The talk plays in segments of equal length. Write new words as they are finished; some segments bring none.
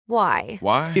Why?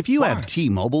 Why? If you have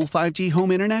T-Mobile 5G home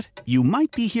internet, you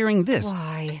might be hearing this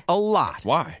Why? a lot.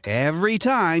 Why? Every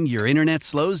time your internet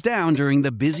slows down during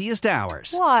the busiest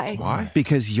hours. Why? Why?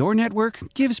 Because your network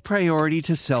gives priority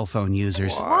to cell phone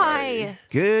users. Why?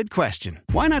 Good question.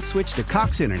 Why not switch to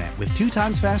Cox Internet with 2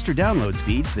 times faster download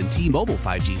speeds than T-Mobile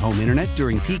 5G home internet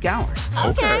during peak hours?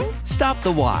 Okay. Stop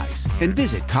the whys and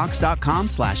visit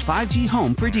cox.com/5G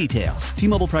home for details.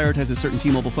 T-Mobile prioritizes certain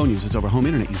T-Mobile phone users over home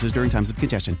internet users during times of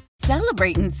congestion.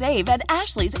 Celebrate and save at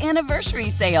Ashley's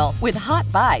Anniversary Sale. With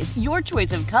Hot Buys, your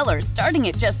choice of colors starting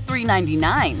at just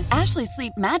 $3.99. Ashley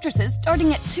Sleep mattresses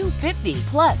starting at $2.50.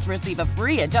 Plus, receive a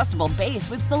free adjustable base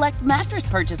with select mattress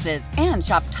purchases. And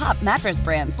shop top mattress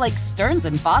brands like Stearns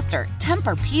 & Foster,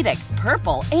 Tempur-Pedic,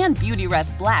 Purple, and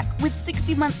Beautyrest Black with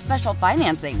 60-month special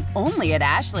financing. Only at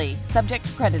Ashley. Subject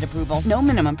to credit approval. No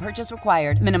minimum purchase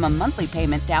required. Minimum monthly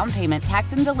payment, down payment,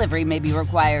 tax, and delivery may be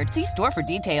required. See store for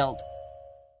details.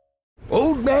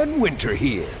 Old Man Winter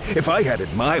here. If I had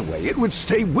it my way, it would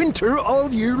stay winter all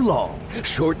year long.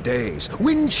 Short days,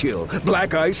 wind chill,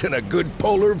 black ice, and a good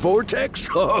polar vortex.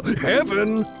 Oh,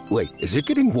 heaven! Wait, is it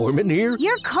getting warm in here?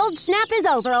 Your cold snap is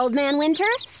over, Old Man Winter.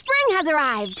 Spring has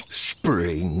arrived.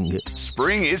 Spring.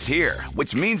 Spring is here,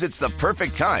 which means it's the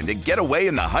perfect time to get away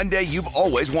in the Hyundai you've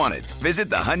always wanted. Visit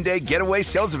the Hyundai Getaway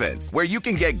Sales Event, where you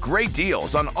can get great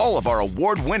deals on all of our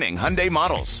award-winning Hyundai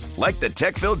models, like the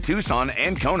tech-filled Tucson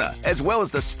and Kona, as well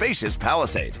as the spacious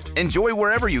Palisade. Enjoy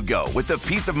wherever you go with the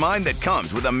peace of mind that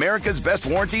comes with America's best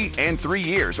warranty and 3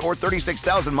 years or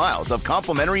 36,000 miles of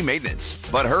complimentary maintenance.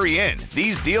 But hurry in,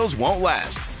 these deals won't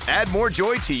last. Add more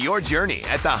joy to your journey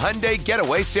at the Hyundai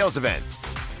Getaway Sales Event.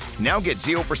 Now get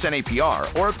 0% APR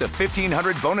or up to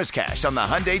 $1,500 bonus cash on the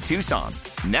Hyundai Tucson.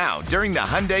 Now, during the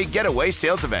Hyundai Getaway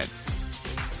Sales Event.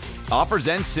 Offers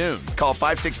end soon. Call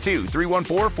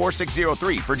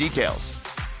 562-314-4603 for details.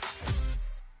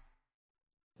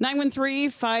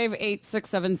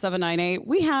 913-586-7798.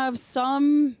 We have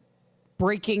some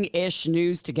breaking-ish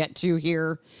news to get to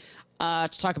here to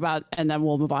talk about, and then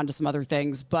we'll move on to some other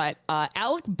things. But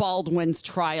Alec Baldwin's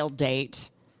trial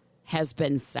date has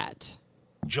been set.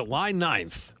 July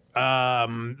 9th.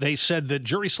 They said that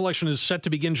jury selection is set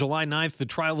to begin July 9th. The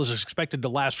trial is expected to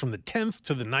last from the 10th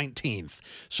to the 19th.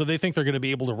 So they think they're going to be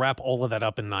able to wrap all of that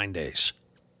up in 9 days.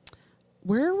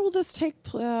 Where will this take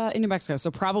in New Mexico?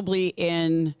 So probably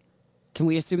in, can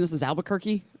we assume this is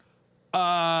Albuquerque?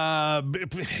 Yeah,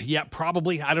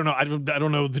 probably. I don't know. I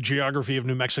don't know the geography of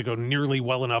New Mexico nearly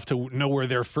well enough to know where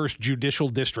their first judicial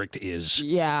district is.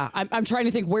 Yeah, I'm trying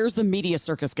to think, where's the media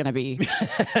circus going to be?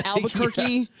 Albuquerque,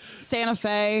 yeah. Santa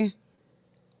Fe,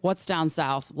 what's down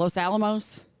south? Los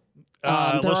Alamos? There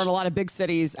aren't a lot of big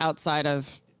cities outside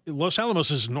of... Los Alamos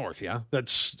is north, yeah?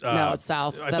 That's no, it's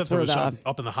south. That's where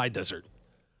up in the high desert.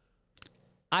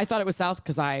 I thought it was south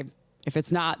because if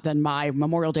it's not, then my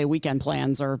Memorial Day weekend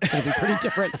plans are going to be pretty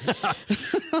different.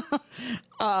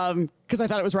 Because I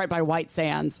thought it was right by White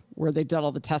Sands where they did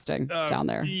all the testing down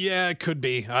there. Yeah, it could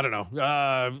be. I don't know.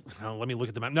 Let me look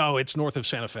at the map. No, it's north of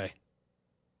Santa Fe.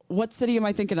 What city am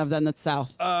I thinking of then that's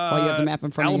south? While you have the map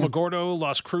in front of you. Alamogordo,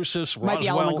 Las Cruces, Roswell. Might be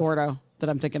Alamogordo that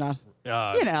I'm thinking of.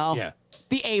 Yeah.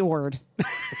 The A word.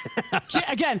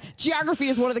 Again, geography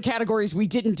is one of the categories we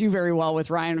didn't do very well with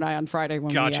Ryan and I on Friday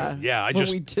when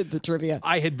we did the trivia.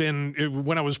 I had been,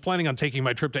 when I was planning on taking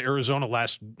my trip to Arizona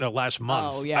last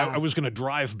month, I was going to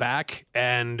drive back,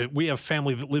 and we have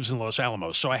family that lives in Los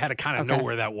Alamos, so I had to kind of know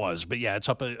where that was. But yeah, it's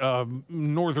up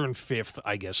northern fifth,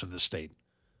 I guess, of the state.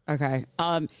 Okay.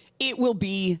 It will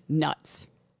be nuts.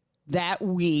 That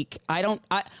week, I don't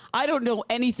know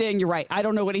anything. You're right. I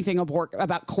don't know anything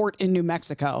about court in New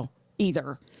Mexico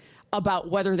either. About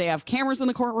whether they have cameras in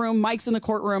the courtroom, mics in the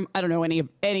courtroom. I don't know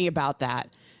any about that.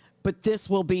 But this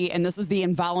will be, and this is the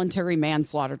involuntary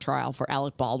manslaughter trial for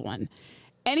Alec Baldwin.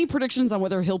 Any predictions on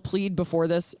whether he'll plead before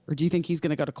this, or do you think he's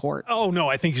going to go to court? Oh no,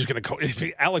 I think he's going to. If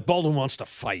Alec Baldwin wants to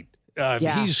fight.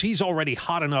 He's already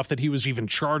hot enough that he was even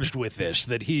charged with this,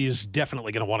 that he's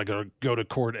definitely going to want to go to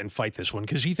court and fight this one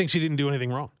because he thinks he didn't do anything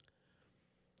wrong.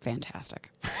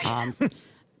 Fantastic.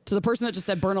 To the person that just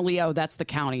said Bernalillo, that's the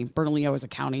county. Bernalillo is a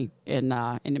county in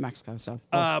New Mexico. So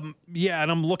and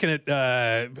I'm looking at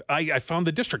I found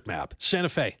the district map. Santa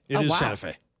Fe. It is Santa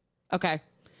Fe. Okay.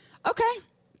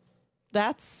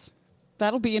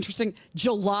 That'll be interesting.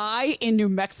 July in New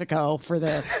Mexico for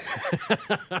this.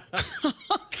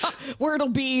 Where it'll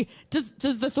be,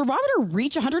 does the thermometer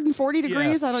reach 140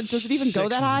 degrees? Does it even go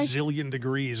that high? 6 zillion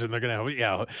degrees, and they're going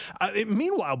to,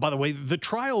 meanwhile, by the way, the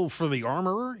trial for the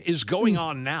armorer is going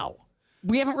on now.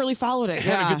 We haven't really followed it.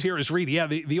 Hannah Gutierrez-Reed. Yeah,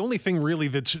 the only thing really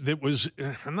that was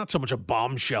not so much a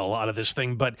bombshell out of this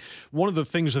thing, but one of the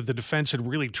things that the defense had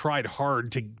really tried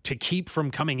hard to keep from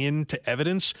coming into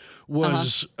evidence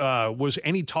was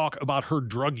any talk about her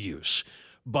drug use.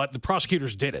 But the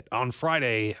prosecutors did it on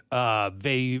Friday.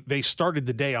 They started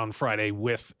the day on Friday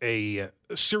with a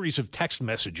series of text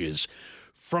messages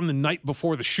from the night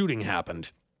before the shooting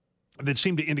happened that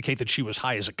seemed to indicate that she was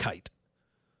high as a kite.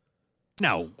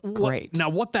 Now,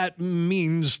 what that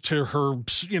means to her,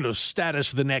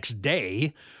 status the next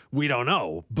day, we don't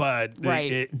know. But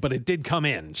it did come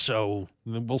in, so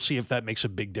we'll see if that makes a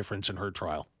big difference in her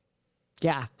trial.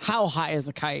 Yeah, how high is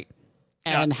a kite,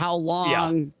 and how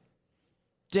long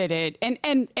did it,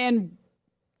 and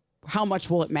how much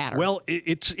will it matter? Well,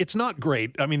 it's not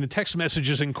great. I mean, the text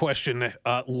messages in question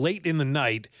late in the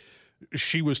night.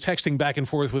 She was texting back and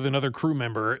forth with another crew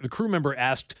member. The crew member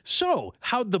asked, "So,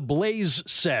 how'd the Blaze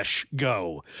sesh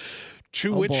go?"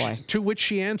 To which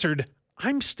she answered,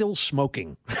 "I'm still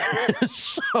smoking."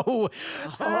 So,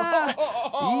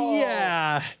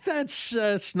 yeah,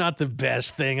 that's not the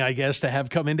best thing, I guess, to have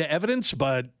come into evidence.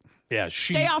 But yeah,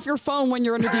 stay off your phone when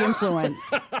you're under the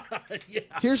influence. Yeah.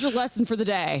 Here's your lesson for the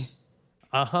day.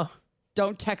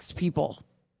 Don't text people.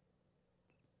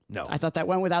 No. I thought that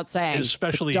went without saying.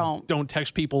 Especially don't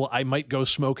text people, "I might go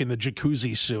smoke in the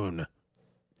jacuzzi soon."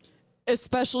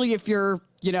 Especially if you're,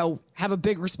 have a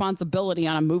big responsibility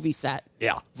on a movie set.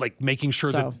 Yeah, like making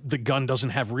sure that the gun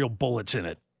doesn't have real bullets in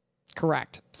it.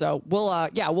 Correct. So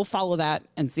we'll follow that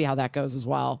and see how that goes as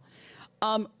well.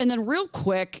 And then real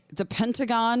quick, the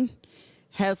Pentagon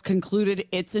has concluded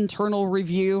its internal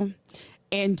review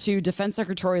into Defense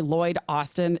Secretary Lloyd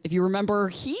Austin. If you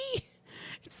remember,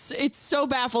 it's so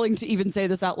baffling to even say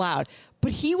this out loud,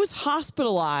 but he was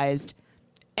hospitalized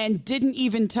and didn't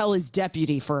even tell his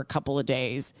deputy for a couple of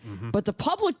days. But the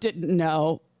public didn't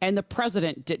know, and the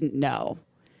president didn't know.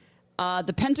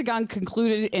 The Pentagon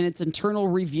concluded in its internal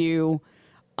review,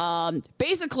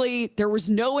 basically, there was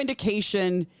no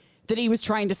indication that he was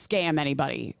trying to scam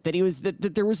anybody,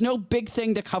 that there was no big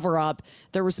thing to cover up.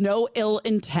 There was no ill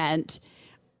intent.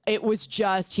 It was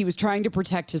just he was trying to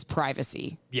protect his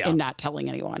privacy and not telling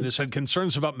anyone. This had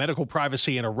concerns about medical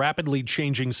privacy in a rapidly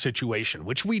changing situation,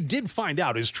 which we did find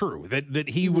out is true, that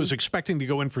he was expecting to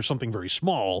go in for something very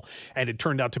small, and it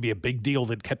turned out to be a big deal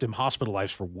that kept him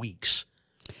hospitalized for weeks.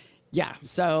 Yeah,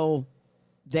 so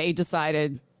they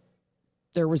decided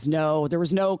there was no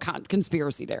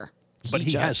conspiracy there. But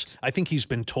I think he's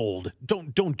been told,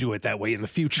 don't do it that way in the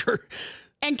future.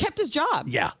 And kept his job.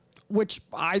 Yeah. Which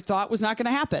I thought was not going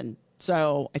to happen.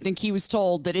 So I think he was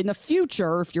told that in the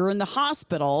future, if you're in the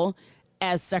hospital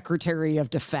as Secretary of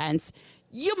Defense,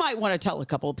 you might want to tell a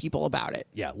couple of people about it.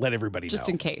 Yeah, let everybody know. Just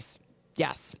in case.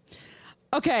 Yes.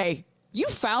 Okay, you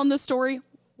found the story.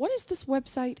 What is this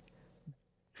website?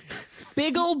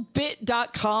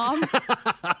 BiggleBit.com.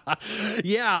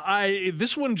 Yeah,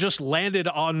 this one just landed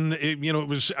on,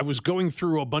 I was going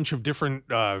through a bunch of different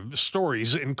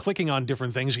stories and clicking on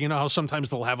different things. You know how sometimes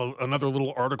they'll have another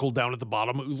little article down at the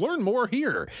bottom, learn more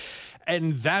here.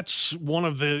 And that's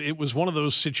it was one of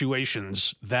those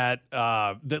situations that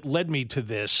led me to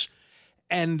this.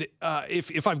 And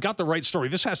if I've got the right story,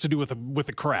 this has to do with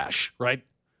a crash, right?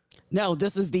 No,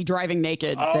 this is the driving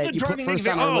naked that you put first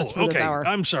on our list for this hour.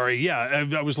 I'm sorry. Yeah,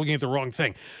 I was looking at the wrong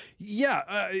thing.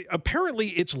 Yeah, apparently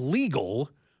it's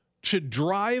legal to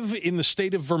drive in the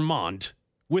state of Vermont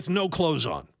with no clothes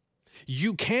on.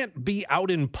 You can't be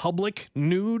out in public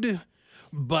nude,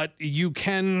 but you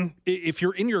can, if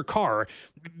you're in your car,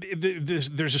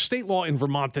 there's a state law in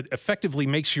Vermont that effectively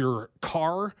makes your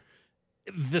car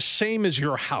the same as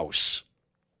your house.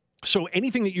 So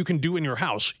anything that you can do in your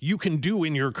house, you can do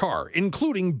in your car,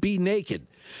 including be naked.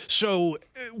 So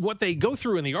what they go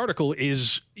through in the article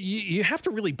is you have to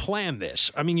really plan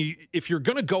this. I mean, if you're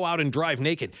going to go out and drive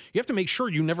naked, you have to make sure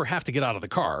you never have to get out of the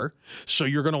car. So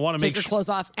you're going to want to take your clothes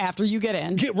off after you get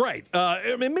in. Yeah, right.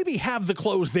 Maybe have the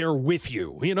clothes there with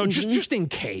you, just in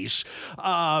case.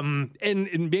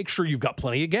 And make sure you've got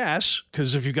plenty of gas,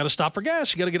 because if you've got to stop for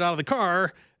gas, you got to get out of the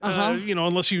car.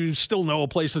 Unless you still know a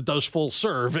place that does full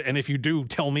serve. And if you do,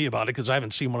 tell me about it, because I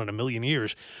haven't seen one in a million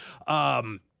years.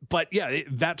 But yeah,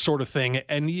 that sort of thing.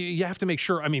 And you have to make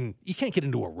sure, you can't get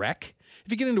into a wreck.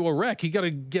 If you get into a wreck, you got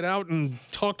to get out and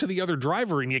talk to the other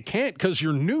driver, and you can't because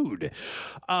you're nude.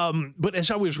 But as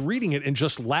I was reading it and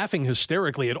just laughing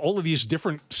hysterically at all of these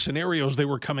different scenarios they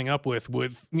were coming up with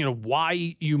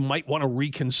why you might want to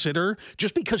reconsider,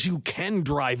 just because you can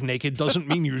drive naked doesn't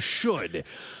mean you should,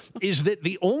 is that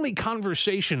the only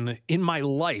conversation in my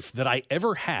life that I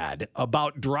ever had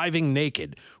about driving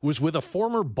naked was with a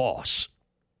former boss.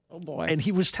 Oh, boy. And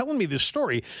he was telling me this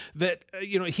story that,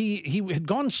 he had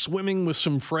gone swimming with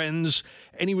some friends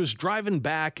and he was driving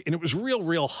back and it was real,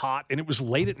 real hot and it was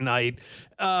late at night.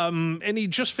 And he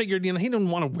just figured, he didn't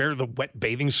want to wear the wet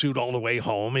bathing suit all the way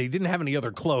home and he didn't have any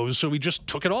other clothes. So he just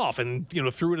took it off and,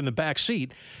 threw it in the back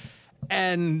seat.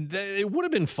 And it would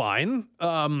have been fine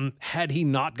had he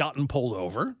not gotten pulled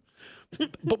over.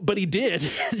 But he did,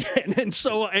 and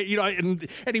so and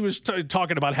he was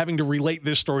talking about having to relate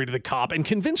this story to the cop and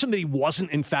convince him that he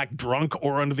wasn't in fact drunk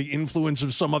or under the influence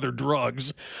of some other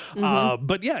drugs.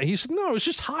 But yeah, he said no, it was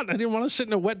just hot. I didn't want to sit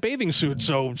in a wet bathing suit,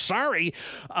 so sorry.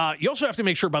 You also have to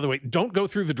make sure, by the way, don't go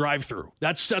through the drive-through.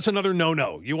 That's another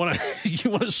no-no. You want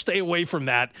to stay away from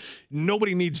that.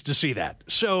 Nobody needs to see that.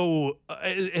 So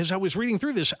as I was reading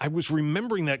through this, I was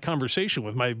remembering that conversation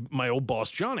with my old boss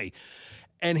Johnny.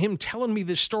 And him telling me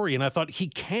this story, and I thought, he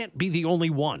can't be the only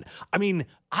one. I mean,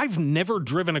 I've never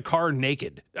driven a car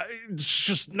naked. It's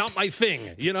just not my thing,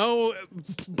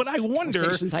 But I wonder...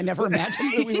 Conversations I never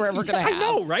imagined that we were ever going to have. I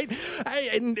know, right?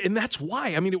 And that's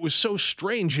why. I mean, it was so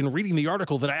strange in reading the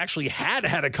article that I actually had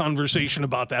a conversation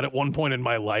about that at one point in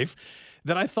my life,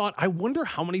 that I thought, I wonder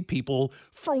how many people,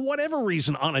 for whatever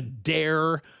reason, on a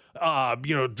dare...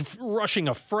 rushing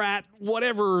a frat,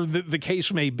 whatever the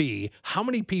case may be, how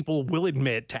many people will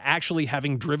admit to actually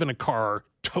having driven a car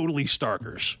totally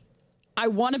starkers? I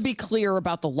want to be clear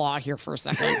about the law here for a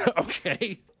second.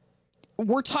 Okay.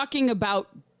 We're talking about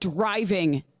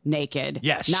driving naked.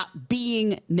 Yes. Not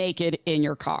being naked in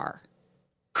your car.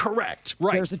 Correct.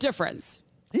 Right. There's a difference.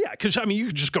 Yeah, because, you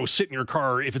could just go sit in your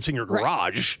car if it's in your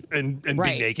garage and be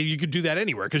naked. You could do that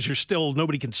anywhere because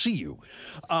nobody can see you.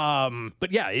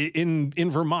 But yeah,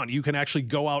 in Vermont, you can actually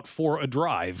go out for a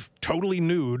drive totally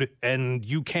nude and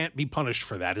you can't be punished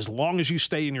for that as long as you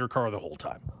stay in your car the whole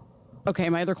time. Okay,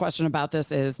 my other question about this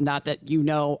is not that you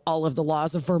know all of the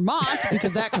laws of Vermont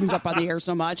because that comes up on the air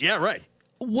so much. Yeah, right.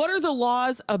 What are the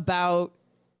laws about...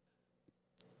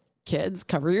 Kids,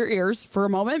 cover your ears for a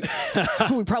moment.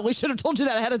 We probably should have told you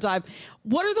that ahead of time.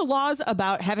 What are the laws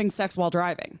about having sex while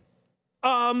driving?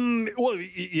 Well,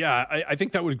 yeah, I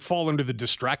think that would fall under the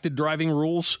distracted driving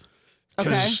rules.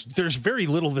 Okay. There's very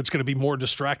little that's going to be more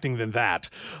distracting than that.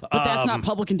 But that's not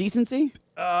public indecency?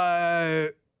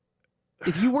 If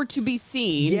you were to be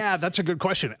seen... Yeah, that's a good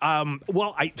question.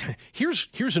 Well,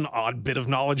 here's an odd bit of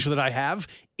knowledge that I have.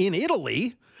 In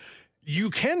Italy,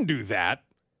 you can do that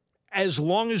as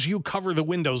long as you cover the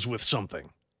windows with something.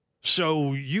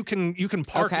 So you can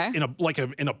park in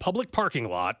a public parking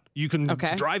lot. You can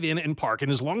drive in and park,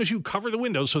 and as long as you cover the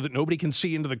windows so that nobody can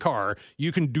see into the car,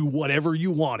 you can do whatever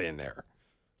you want in there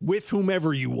with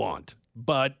whomever you want.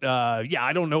 But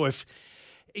I don't know if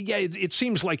it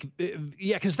seems like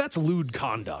because that's lewd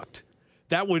conduct.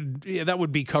 That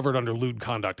would be covered under lewd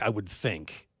conduct, I would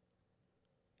think.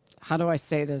 How do I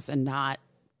say this and not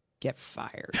get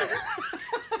fired?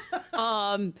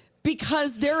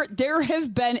 Because there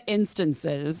have been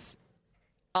instances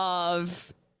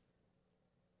of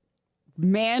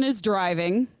man is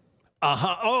driving.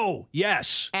 Oh,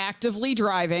 yes. Actively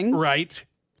driving. Right.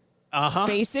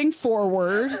 Facing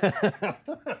forward.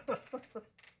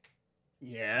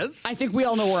 Yes. I think we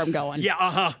all know where I'm going.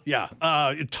 Yeah. Yeah.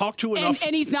 Talk to enough.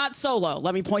 And he's not solo.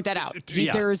 Let me point that out.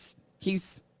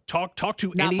 He's Talk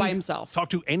to not any by himself. Talk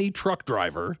to any truck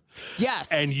driver.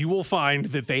 Yes. And you will find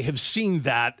that they have seen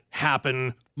that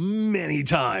happen many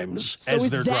times so as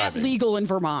they're driving. So is that legal in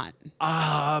Vermont?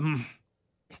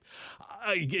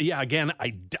 Again,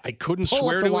 I couldn't Pull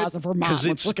swear up to the laws of Vermont.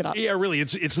 Let's look it up. Yeah, really,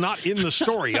 it's not in the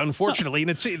story, unfortunately,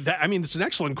 and it's an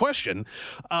excellent question.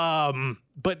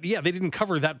 But yeah, they didn't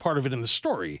cover that part of it in the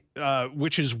story,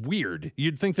 which is weird.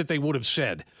 You'd think that they would have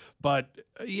said, but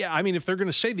yeah, I mean, if they're going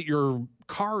to say that your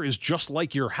car is just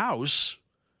like your house,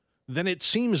 then it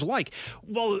seems like,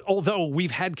 well, although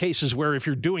we've had cases where if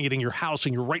you're doing it in your house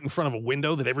and you're right in front of a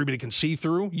window that everybody can see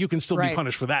through, you can still be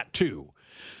punished for that too.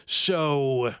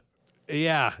 So.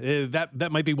 Yeah,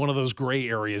 that might be one of those gray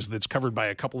areas that's covered by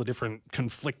a couple of different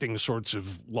conflicting sorts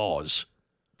of laws.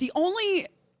 The only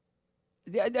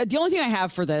thing I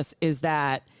have for this is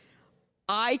that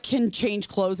I can change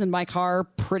clothes in my car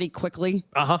pretty quickly.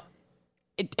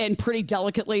 And pretty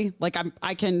delicately. Like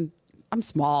I'm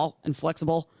small and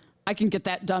flexible. I can get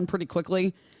that done pretty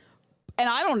quickly. And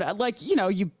I don't know, like, you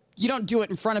don't do it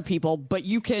in front of people, but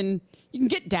you can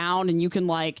get down and you can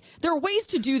there are ways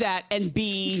to do that and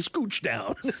be scooch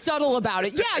down subtle about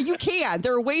it. Yeah, you can.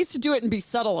 There are ways to do it and be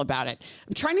subtle about it.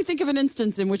 I'm trying to think of an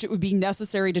instance in which it would be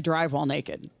necessary to drive while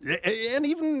naked. And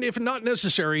even if not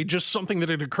necessary, just something that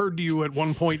had occurred to you at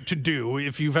one point to do,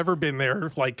 if you've ever been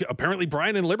there, like apparently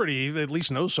Brian in Liberty at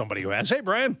least knows somebody who has. Hey,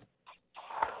 Brian.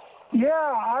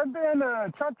 Yeah, I've been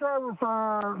a truck driver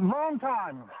for a long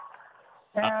time.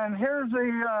 And here's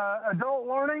the adult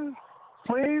warning,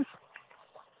 please.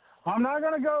 I'm not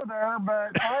going to go there,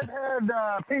 but I've had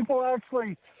people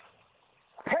actually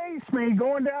pace me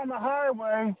going down the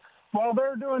highway while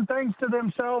they're doing things to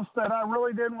themselves that I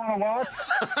really didn't want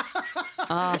to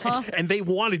watch. And they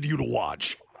wanted you to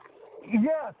watch.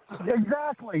 Yes,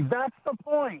 exactly. That's the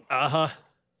point.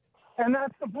 And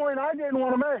that's the point I didn't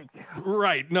want to make.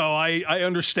 Right. No, I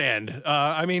understand.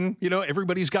 I mean,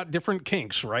 everybody's got different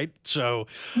kinks, right? So.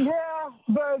 Yeah,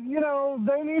 but,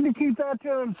 they need to keep that to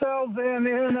themselves and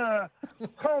in a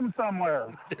home somewhere.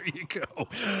 There you go.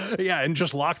 Yeah, and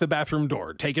just lock the bathroom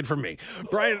door. Take it from me.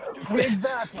 Brian,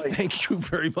 exactly. Thank you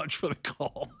very much for the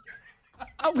call.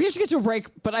 We have to get to a break,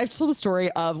 but I told the story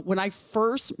of when I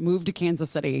first moved to Kansas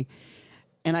City.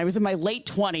 And I was in my late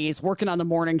 20s working on the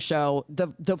morning show.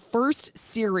 The first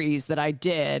series that I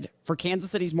did for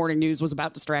Kansas City's morning news was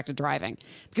about distracted driving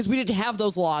because we didn't have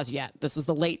those laws yet. This is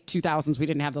the late 2000s. We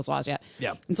didn't have those laws yet.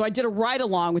 Yeah. And so I did a ride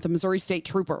along with a Missouri State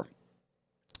Trooper.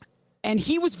 And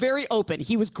he was very open.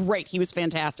 He was great. He was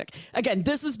fantastic. Again,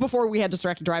 this is before we had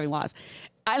distracted driving laws.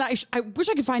 And I wish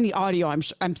I could find the audio. I'm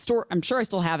sure I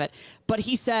still have it. But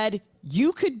he said,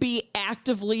 you could be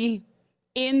actively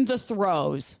in the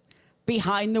throes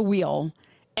behind the wheel,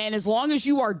 and as long as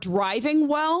you are driving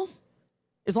well,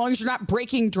 as long as you're not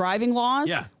breaking driving laws,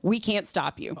 we can't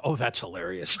stop you. Oh, that's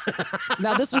hilarious.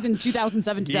 Now, this was in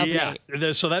 2007, 2008.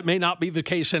 Yeah, so that may not be the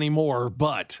case anymore,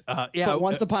 but but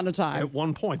once upon a time. At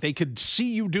one point, they could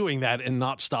see you doing that and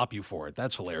not stop you for it.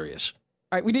 That's hilarious.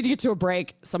 All right, we need to get to a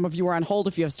break. Some of you are on hold.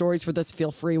 If you have stories for this,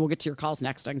 feel free. We'll get to your calls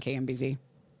next on KMBZ.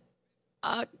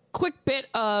 Quick bit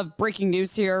of breaking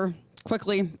news here.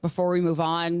 Quickly, before we move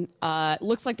on,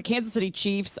 looks like the Kansas City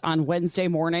Chiefs on Wednesday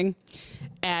morning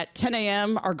at 10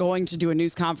 a.m. are going to do a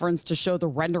news conference to show the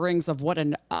renderings of what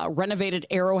a renovated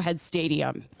Arrowhead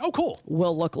Stadium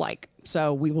will look like.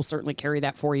 So we will certainly carry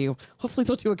that for you. Hopefully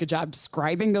they'll do a good job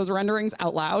describing those renderings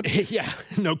out loud. Yeah,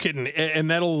 no kidding. And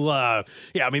that'll, I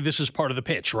mean, this is part of the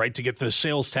pitch, right? To get the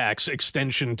sales tax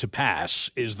extension to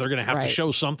pass is they're going to have to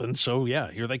show something. So,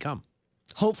 yeah, here they come.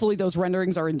 Hopefully those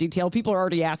renderings are in detail. People are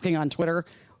already asking on Twitter,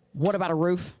 what about a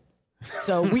roof?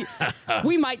 So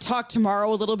we might talk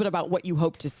tomorrow a little bit about what you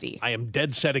hope to see. I am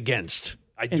dead set against.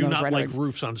 I do not like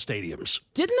roofs on stadiums.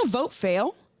 Didn't the vote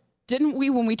fail? Didn't we,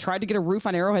 when we tried to get a roof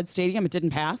on Arrowhead Stadium, it didn't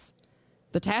pass?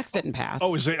 The tax didn't pass.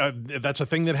 Oh, is it, that's a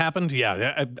thing that happened?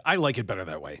 Yeah, I like it better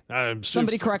that way.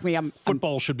 Somebody correct me.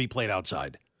 Football should be played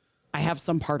outside. I have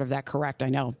some part of that correct. I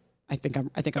know. I think I'm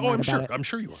right about it. I'm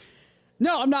sure you are.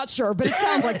 No, I'm not sure, but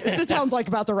it sounds like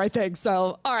about the right thing.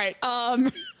 So, all right.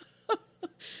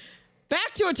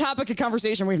 Back to a topic of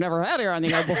conversation we've never had here on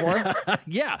the air before.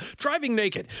 Yeah, driving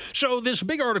naked. So this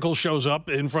big article shows up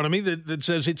in front of me that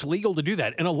says it's legal to do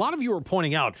that. And a lot of you are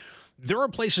pointing out there are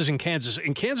places in Kansas,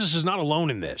 and Kansas is not alone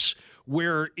in this,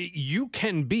 where you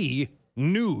can be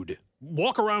nude,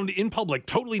 walk around in public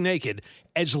totally naked,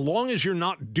 as long as you're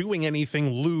not doing anything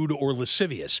lewd or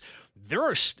lascivious. There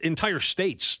are entire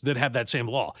states that have that same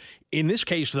law. In this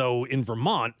case, though, in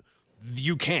Vermont,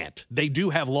 you can't. They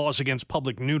do have laws against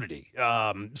public nudity.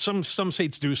 Some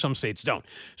states do, some states don't.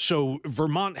 So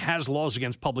Vermont has laws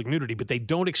against public nudity, but they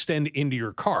don't extend into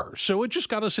your car. So it just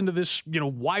got us into this,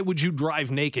 why would you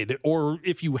drive naked? Or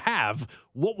if you have,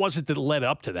 what was it that led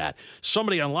up to that?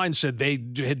 Somebody online said they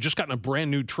had just gotten a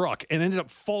brand new truck and ended up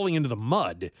falling into the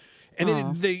mud.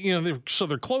 And so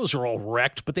their clothes are all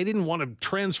wrecked, but they didn't want to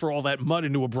transfer all that mud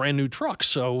into a brand new truck.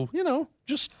 So,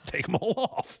 just take them all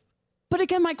off. But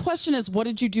again, my question is, what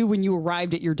did you do when you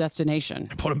arrived at your destination?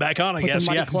 Put them back on, I guess.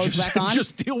 Put the muddy clothes back on?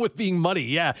 Just deal with being muddy.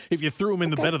 Yeah. If you threw them in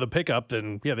the bed of the pickup,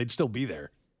 then, they'd still be there.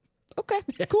 Okay,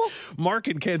 cool. Mark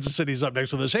in Kansas City is up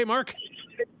next with us. Hey, Mark.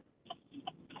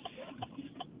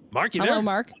 Mark, you there? Hello,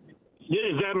 Mark. Yeah,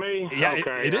 is that me? Yeah,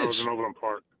 okay, it is. I was in Overland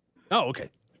Park. Oh, okay.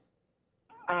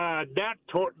 That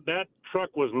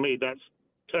truck was me. That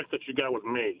truck that you got was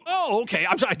me. Oh, okay.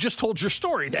 I just told your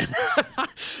story then.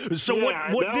 So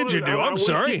what did you do? I'm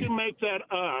sorry. You can make that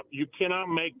up. You cannot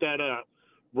make that up.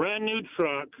 Brand new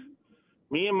truck.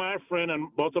 Me and my friend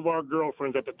and both of our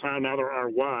girlfriends at the time, now they're our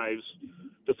wives,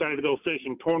 decided to go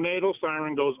fishing. Tornado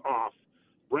siren goes off.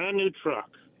 Brand new truck.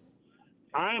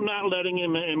 I am not letting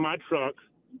him in my truck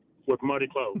with muddy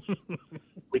clothes.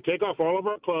 We take off all of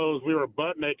our clothes. We were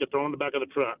butt naked, thrown in the back of the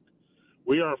truck.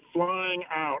 We are flying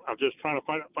out. I'm just trying to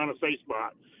find a safe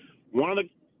spot. One of the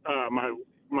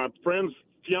my friend's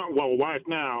wife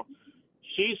now,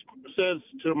 she says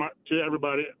to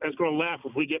everybody, "It's going to laugh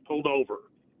if we get pulled over."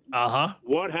 Uh-huh.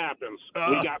 What happens?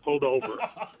 We got pulled over.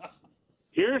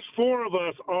 Here's 4 of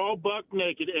us all buck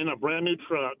naked in a brand new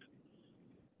truck,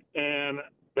 and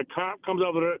the cop comes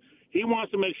over there. He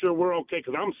wants to make sure we're okay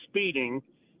because I'm speeding.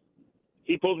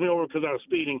 He pulls me over because I was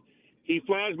speeding. He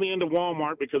flags me into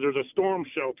Walmart because there's a storm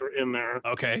shelter in there.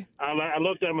 Okay. I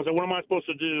looked at him and said, what am I supposed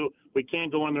to do? We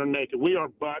can't go in there naked. We are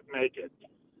butt naked.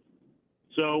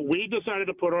 So we decided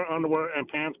to put our underwear and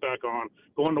pants back on,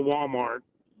 go into Walmart,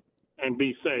 and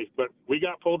be safe. But we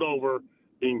got pulled over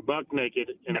being buck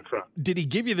naked in a truck. Did he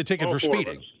give you the ticket for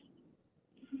speeding?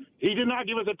 He did not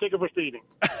give us a ticket for speeding.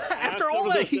 After all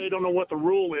that, they don't know what the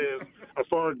rule is as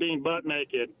far as being butt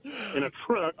naked in a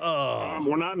truck.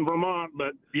 We're not in Vermont,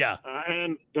 but yeah.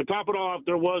 And to top it off,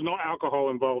 there was no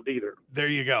alcohol involved either. There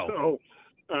you go. So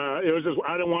it was just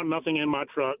I didn't want nothing in my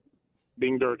truck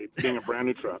being dirty, being a brand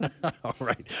new truck. All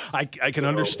right, I can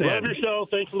understand. Love your show.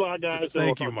 Thanks a lot, guys.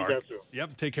 Thank you, Mark.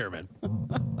 Yep, take care, man.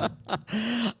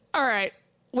 All right,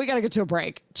 we got to get to a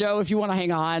break. Joe, if you want to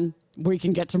hang on, we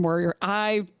can get to more.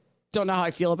 I don't know how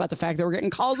I feel about the fact that we're getting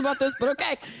calls about this, but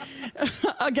okay.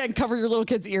 Again, cover your little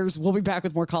kids' ears. We'll be back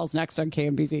with more calls next on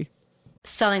KMBZ.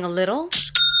 Selling a little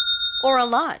or a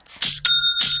lot?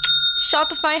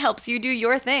 Shopify helps you do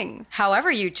your thing, however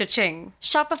you cha-ching.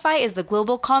 Shopify is the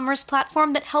global commerce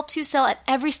platform that helps you sell at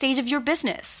every stage of your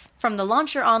business. From the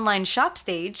launch your online shop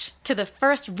stage, to the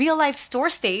first real-life store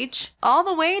stage, all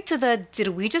the way to the did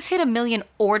we just hit 1 million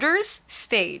orders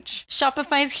stage.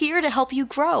 Shopify's here to help you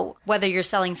grow. Whether you're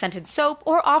selling scented soap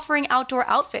or offering outdoor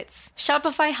outfits,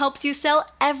 Shopify helps you sell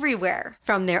everywhere.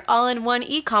 From their all-in-one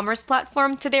e-commerce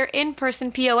platform to their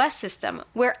in-person POS system,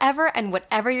 wherever and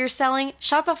whatever you're selling,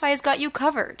 Shopify's got you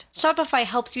covered. Shopify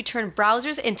helps you turn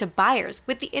browsers into buyers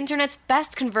with the internet's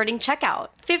best converting checkout.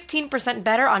 15%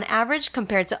 better on average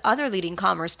compared to other leading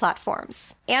commerce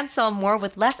platforms. And sell more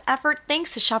with less effort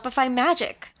thanks to Shopify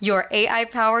Magic, your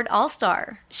AI-powered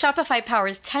all-star. Shopify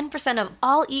powers 10% of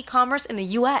all e-commerce in the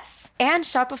U.S. And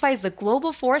Shopify is the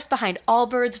global force behind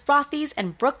Allbirds, Rothy's,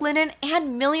 and Brooklinen,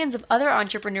 and millions of other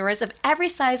entrepreneurs of every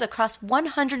size across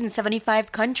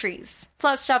 175 countries.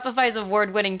 Plus, Shopify's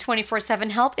award-winning 24/7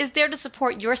 help is there to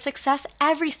support your success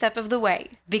every step of the way.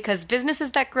 Because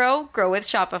businesses that grow with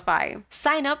Shopify.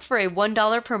 Sign up for a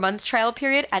 $1 per month trial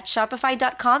period at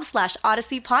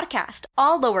shopify.com/Odyssey Podcast,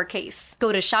 all lowercase.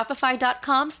 Go to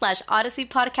shopify.com/Odyssey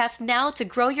Podcast now to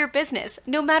grow your business,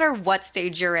 no matter what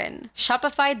stage you're in.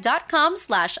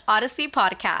 Shopify.com/Odyssey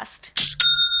Podcast.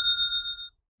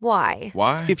 Why?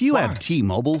 If you have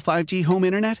T-Mobile 5G home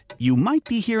internet, you might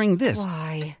be hearing this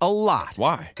a lot.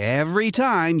 Why? Every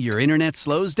time your internet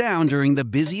slows down during the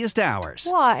busiest hours.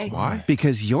 Why?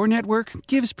 Because your network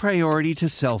gives priority to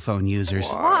cell phone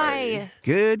users. Why?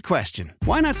 Good question.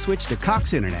 Why not switch to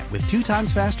Cox Internet with 2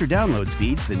 times faster download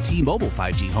speeds than T-Mobile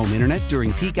 5G home internet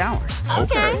during peak hours?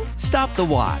 Okay. Stop the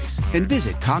whys and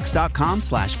visit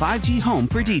cox.com/5G home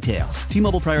for details.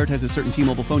 T-Mobile prioritizes certain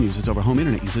T-Mobile phone users over home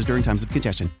internet users during times of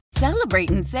congestion.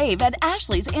 Celebrate and save at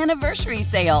Ashley's Anniversary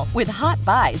Sale. With Hot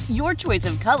Buys, your choice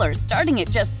of colors starting at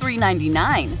just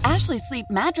 $3.99. Ashley Sleep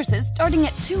mattresses starting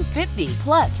at $2.50.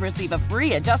 Plus, receive a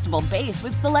free adjustable base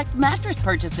with select mattress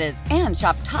purchases. And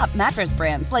shop top mattress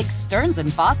brands like Stearns &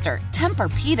 Foster,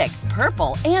 Tempur-Pedic,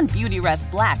 Purple, and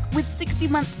Beautyrest Black with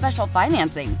 60-month special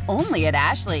financing. Only at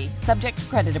Ashley. Subject to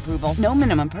credit approval. No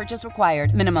minimum purchase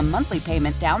required. Minimum monthly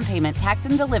payment, down payment, tax,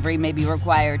 and delivery may be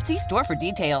required. See store for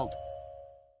details.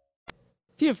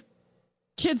 If you have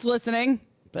kids listening,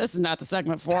 this is not the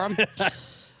segment for them.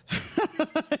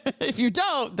 If you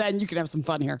don't, then you can have some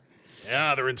fun here.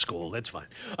 Yeah, they're in school. That's fine.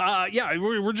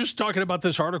 We're just talking about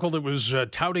this article that was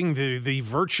touting the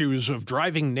virtues of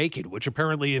driving naked, which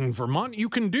apparently in Vermont you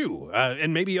can do,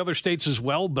 and maybe other states as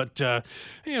well. But,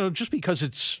 just because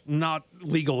it's not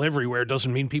legal everywhere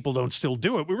doesn't mean people don't still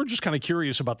do it. We were just kind of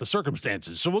curious about the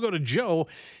circumstances. So we'll go to Joe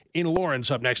in Lawrence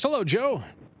up next. Hello, Joe.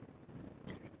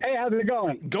 Hey, how's it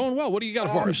going? Going well. What do you got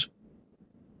for us?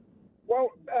 Well,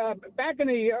 back in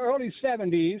the early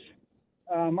 70s,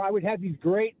 I would have these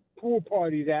great pool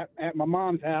parties at my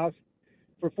mom's house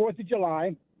for 4th of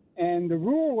July. And the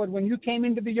rule was when you came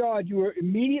into the yard, you were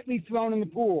immediately thrown in the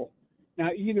pool.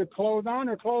 Now, either clothes on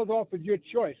or clothes off was your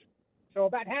choice. So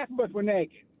about half of us were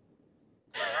naked.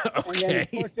 Okay. And then,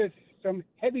 of course, there's some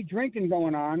heavy drinking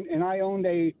going on, and I owned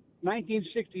a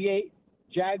 1968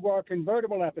 Jaguar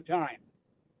convertible at the time.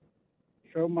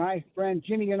 So my friend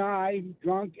Jimmy and I,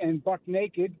 drunk and buck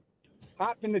naked,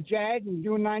 hopped in the Jag and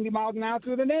doing 90 miles an hour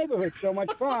through the neighborhood. So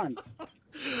much fun.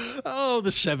 Oh, the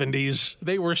 70s.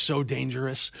 They were so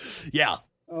dangerous. Yeah.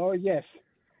 Oh, yes.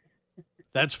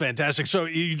 That's fantastic. So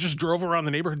you just drove around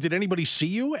the neighborhood. Did anybody see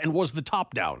you? And was the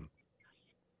top down?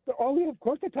 Oh, yeah, of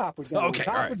course the top was down. Okay, the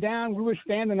top all right. was down. We were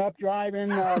standing up, driving,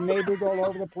 neighbors all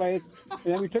over the place.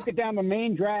 And then we took it down the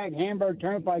main drag, Hamburg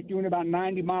Turnpike, doing about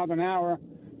 90 miles an hour.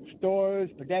 Stores,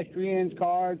 pedestrians,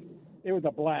 cars. It was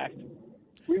a blast.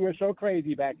 We were so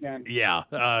crazy back then. Yeah,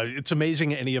 it's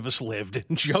amazing any of us lived.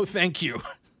 Joe, thank you.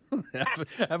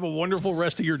 Have a wonderful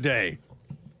rest of your day.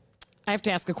 I have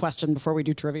to ask a question before we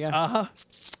do trivia. Uh-huh.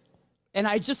 And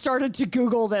I just started to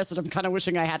Google this, and I'm kind of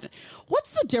wishing I hadn't.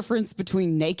 What's the difference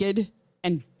between naked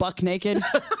and buck naked?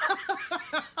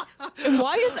 And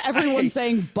why is everyone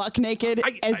saying buck naked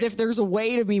as if there's a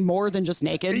way to be more than just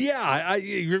naked? Yeah,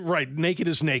 you're right. Naked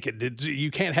is naked.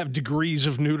 You can't have degrees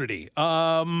of nudity.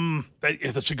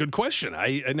 That's a good question.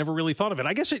 I never really thought of it.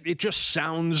 I guess it just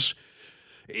sounds...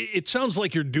 It sounds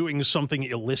like you're doing something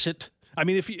illicit. I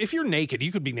mean, if you're naked,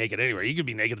 you could be naked anywhere. You could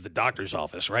be naked at the doctor's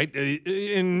office, right?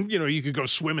 And, you could go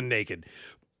swimming naked.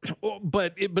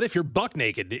 But if you're buck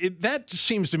naked, that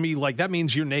seems to me like that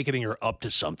means you're naked and you're up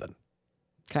to something.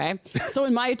 Okay. So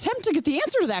in my attempt to get the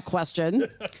answer to that question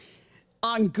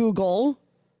on Google,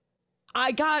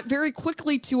 I got very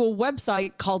quickly to a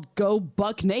website called Go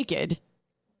Buck Naked,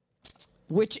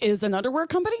 which is an underwear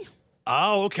company.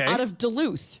 Oh, okay. Out of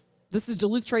Duluth. This is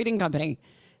Duluth Trading Company.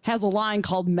 Has a line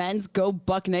called Men's Go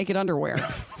Buck Naked Underwear.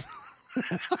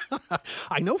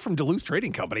 I know from Duluth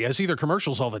Trading Company. I see their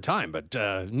commercials all the time, but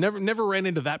never ran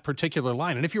into that particular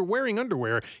line. And if you're wearing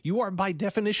underwear, you are by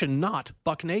definition not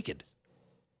buck naked.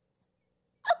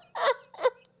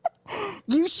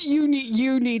 You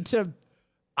need to.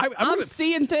 I'm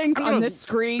seeing things on this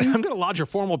screen. I'm going to lodge a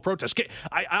formal protest.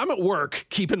 I'm at work.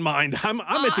 Keep in mind, I'm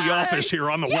at the office here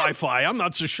on the Wi-Fi. I'm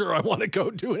not so sure I want to go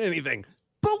do anything.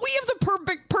 But we have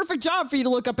the perfect job for you to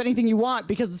look up anything you want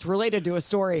because it's related to a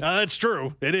story. That's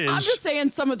true. It is. I'm just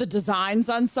saying some of the designs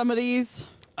on some of these.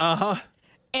 Uh-huh.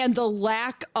 And the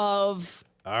lack of...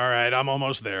 All right, I'm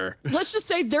almost there. Let's just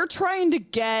say they're trying to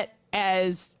get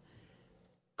as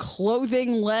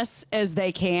clothing-less as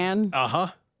they can. Uh-huh.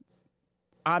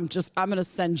 I'm going to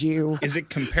send you. Is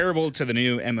it comparable to the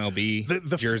new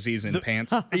MLB jerseys and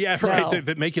pants? Yeah, right. No.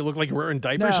 That make you look like you're wearing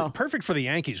diapers. No. Perfect for the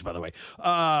Yankees, by the way.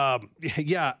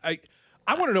 Yeah, I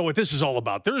want to know what this is all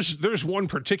about. There's one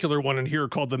particular one in here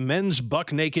called the Men's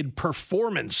Buck Naked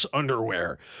Performance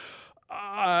Underwear.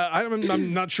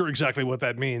 I'm not sure exactly what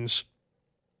that means.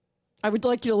 I would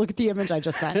like you to look at the image I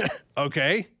just sent.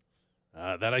 Okay.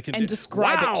 That I can and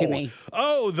describe it to me.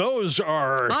 Oh, those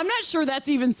are. I'm not sure that's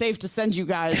even safe to send you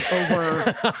guys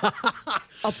over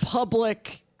a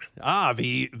public.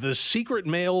 The secret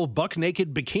male buck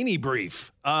naked bikini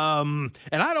brief. And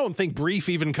I don't think brief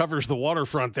even covers the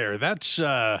waterfront there. That's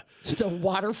the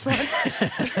waterfront.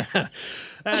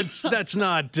 that's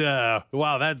not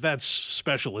wow, that's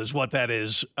special is what that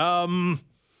is.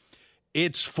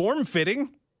 It's form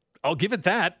fitting. I'll give it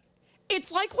that.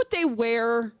 It's like what they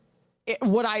wear.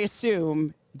 What I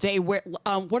assume they wear.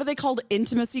 What are they called?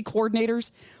 Intimacy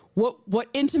coordinators. What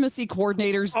intimacy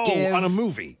coordinators give on a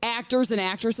movie? Actors and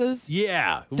actresses.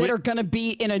 Yeah, that are going to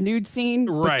be in a nude scene,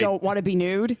 but don't want to be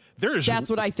nude. That's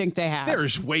what I think they have.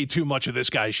 There's way too much of this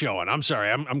guy showing. I'm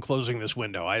sorry. I'm closing this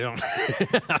window. I don't.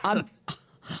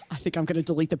 I think I'm going to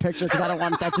delete the picture because I don't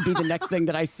want that to be the next thing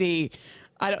that I see.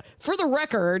 For the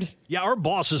record. Yeah, our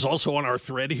boss is also on our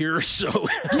thread here, so.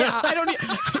 Yeah, I don't.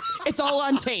 It's all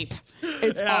on tape.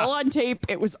 It's all on tape.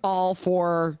 It was all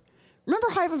for. Remember,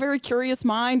 I have a very curious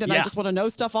mind, and I just want to know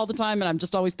stuff all the time, and I'm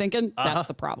just always thinking. That's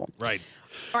the problem. Right.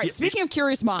 All right. Speaking of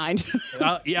curious mind.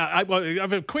 I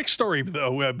have a quick story,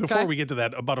 though, before we get to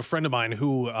that, about a friend of mine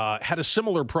who had a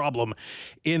similar problem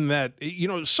in that,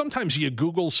 sometimes you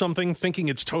Google something thinking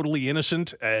it's totally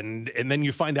innocent, and then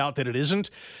you find out that it isn't.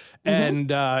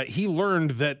 Mm-hmm. And he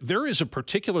learned that there is a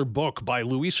particular book by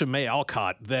Louisa May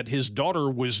Alcott that his daughter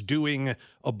was doing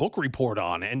a book report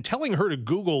on, and telling her to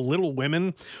Google Little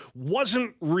Women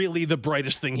wasn't really the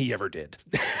brightest thing he ever did.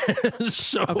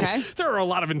 So there are a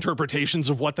lot of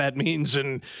interpretations of what that means,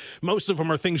 and most of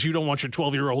them are things you don't want your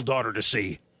 12-year-old daughter to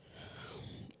see.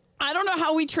 I don't know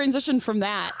how we transition from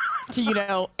that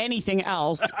to, anything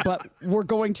else, but we're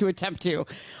going to attempt to.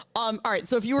 All right.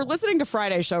 So if you were listening to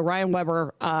Friday's show, Ryan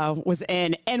Weber was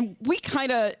in, and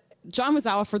John was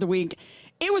out for the week.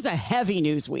 It was a heavy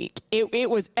news week. It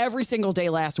was every single day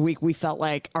last week. We felt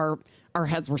like our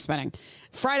heads were spinning.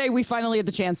 Friday, we finally had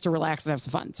the chance to relax and have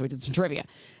some fun. So we did some trivia.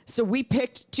 So we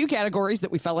picked 2 categories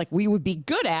that we felt like we would be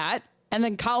good at. And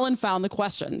then Colin found the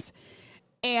questions,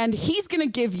 and he's going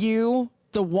to give you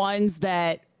the ones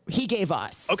that he gave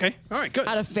us. Okay. All right, good.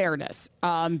 Out of fairness.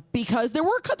 Because there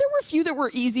were a few that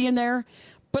were easy in there,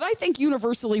 but I think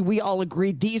universally we all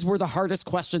agreed these were the hardest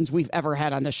questions we've ever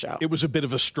had on this show. It was a bit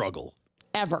of a struggle.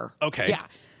 Ever. Okay. Yeah.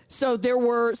 So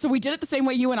we did it the same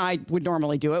way you and I would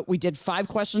normally do it. We did 5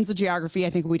 questions of geography. I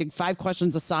think we did 5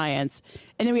 questions of science.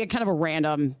 And then we had kind of a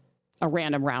random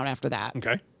round after that.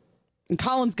 Okay. And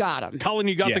Colin's got them. Colin,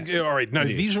 you got the... All right. Now,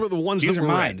 these were the ones These that are were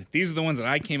mine. red. These are the ones that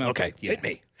I came up with. Yes.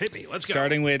 Hit me. Let's go.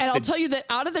 Starting with... And I'll tell you that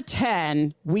out of the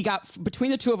 10, we got,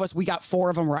 between the two of us, we got 4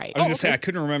 of them right. I was going to say, I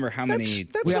couldn't remember how many...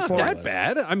 That's not that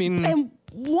bad. I mean... And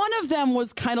one of them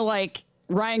was kind of like,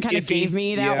 Ryan kind of gave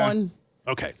me that one.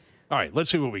 Okay. All right. Let's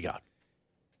see what we got.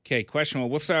 Okay, question one.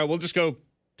 We'll just go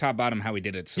top bottom how we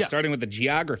did it. So starting with the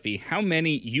geography, how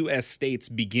many U.S. states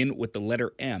begin with the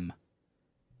letter M?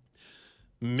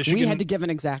 Michigan, we had to give an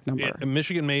exact number. Yeah,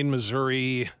 Michigan, Maine,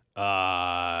 Missouri,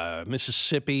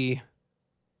 Mississippi,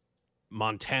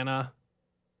 Montana.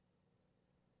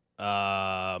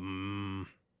 I'm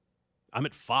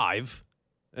at 5,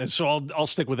 and so I'll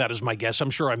stick with that as my guess. I'm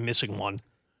sure I'm missing one.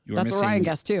 That's what Ryan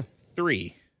guessed too.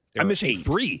 3. I'm missing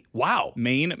 3. Wow.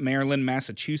 Maine, Maryland,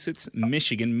 Massachusetts,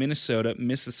 Michigan, Minnesota,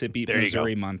 Mississippi,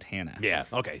 Missouri, Montana. Yeah.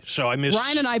 Okay. So I missed.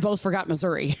 Ryan and I both forgot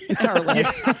Missouri in our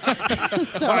list.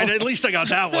 So, all right. At least I got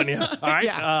that one. Yeah. All right.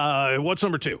 Yeah. What's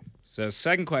number 2? So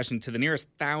second question, to the nearest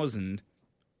 1,000,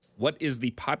 what is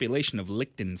the population of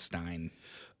Liechtenstein?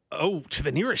 Oh, to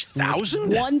the nearest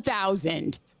 1,000?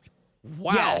 1,000.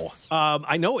 Wow. Yes.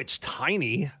 I know it's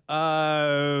tiny.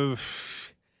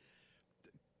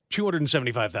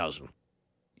 275,000.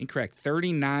 Incorrect.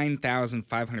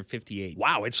 39,558.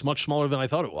 Wow, it's much smaller than I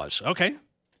thought it was. Okay.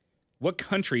 What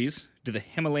countries do the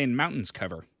Himalayan mountains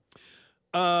cover?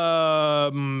 Okay,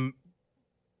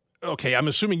 I'm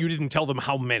assuming you didn't tell them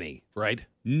how many, right?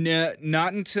 No,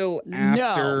 not until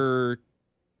after.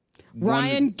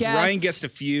 Ryan guessed a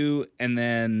few, and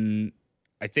then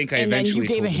I think I eventually and then you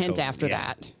gave told a hint total. after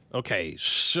that. Okay,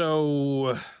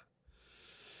 so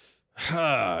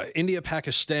India,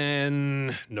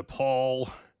 Pakistan, Nepal.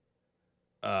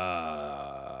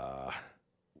 What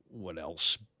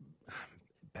else?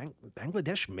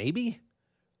 Bangladesh, maybe.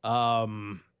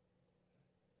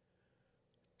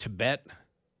 Tibet,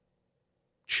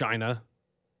 China.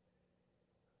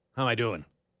 How am I doing?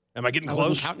 Am I getting close?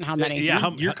 Wasn't counting how many.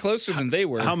 Yeah, you're closer than they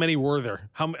were. How many were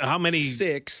there? How many?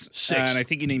 6. 6. And I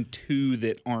think you named 2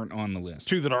 that aren't on the list.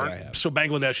 2 that aren't. So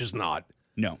Bangladesh is not.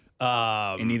 No.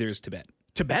 And neither is Tibet.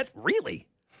 Tibet, really?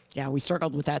 Yeah, we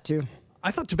struggled with that too. I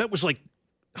thought Tibet was like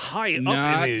high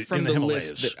Not up in from the the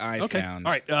Himalayas. list that I found.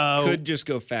 All right. Could just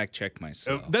go fact check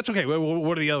myself. That's okay.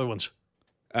 What are the other ones?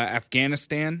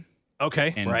 Afghanistan.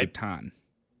 Okay. And right. Bhutan.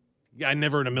 Yeah, I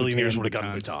never in a million years would have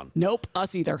gotten Bhutan. Nope,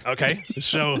 us either. Okay,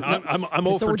 so I'm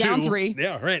So over we're 2. down 3.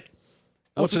 Yeah, right.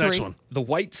 What's the next one? The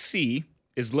White Sea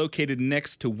is located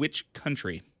next to which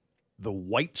country? The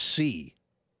White Sea.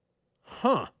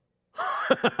 Huh.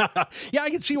 Yeah, I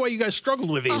can see why you guys struggled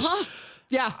with these.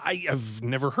 Yeah. I have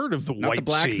never heard of the Not White the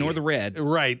black Sea. nor the red.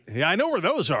 Right. Yeah, I know where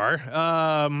those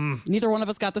are. Neither one of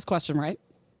us got this question right.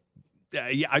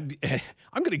 Yeah, I'm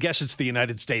going to guess it's the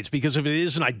United States, because if it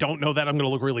is and I don't know that, I'm going to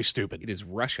look really stupid. It is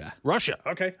Russia. Russia.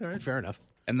 Okay. All right. Fair enough.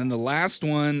 And then the last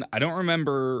one, I don't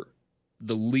remember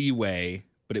the leeway,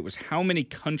 but it was how many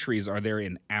countries are there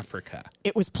in Africa?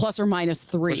 It was plus or minus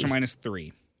 3. Plus or minus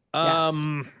 3. Yes.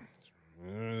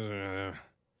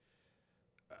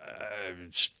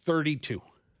 32.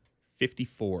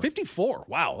 54. 54.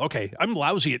 Wow. Okay. I'm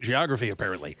lousy at geography,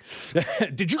 apparently.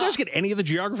 Did you guys get any of the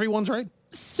geography ones right?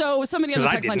 So somebody on the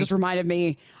text line just reminded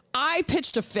me, I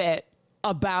pitched a fit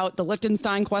about the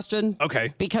Liechtenstein question.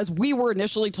 Okay. Because we were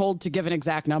initially told to give an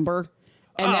exact number.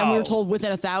 And then we were told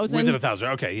within 1,000. Within 1,000.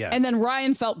 Okay, yeah. And then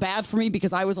Ryan felt bad for me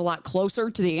because I was a lot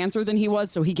closer to the answer than he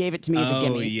was. So he gave it to me as a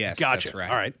gimme. Oh, yes. Gotcha. That's right.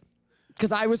 All right.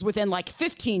 Because I was within like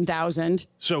 15,000.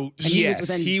 So he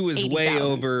was way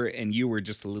 80,000. over, and you were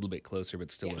just a little bit closer,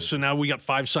 but still. So now we got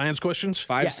 5 science questions?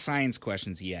 5 science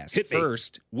questions, yes. Hit me.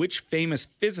 First, which famous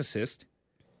physicist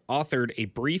authored A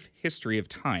Brief History of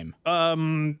Time?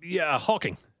 Yeah,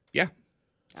 Hawking. Yeah.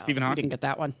 Stephen We Hawking. didn't get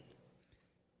that one.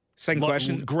 Second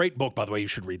question. Great book, by the way. You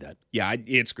should read that. Yeah,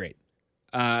 it's great.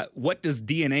 What does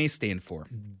DNA stand for?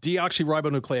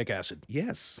 Deoxyribonucleic acid.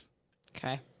 Yes.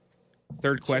 Okay.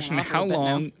 Third question. off a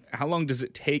little bit How long does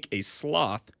it take a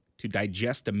sloth to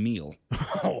digest a meal?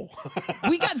 Oh.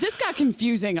 This got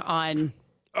confusing on.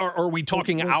 Are we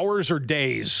talking hours or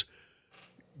days?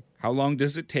 How long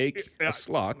does it take a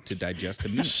sloth to digest a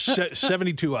meal?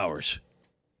 72 hours.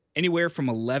 Anywhere from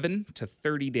 11 to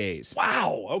 30 days.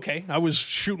 Wow. Okay. I was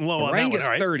shooting low on Ryan that one. gets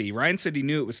All right. 30. Ryan said he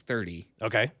knew it was 30.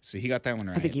 Okay. So he got that one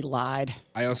right. I think he lied.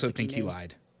 I also think he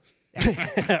lied.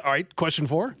 All right. Question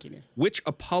 4. Which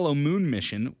Apollo moon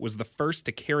mission was the first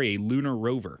to carry a lunar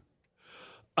rover?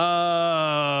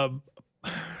 13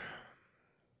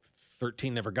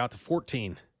 never got to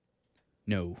 14.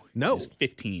 No. No. It was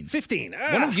 15. 15.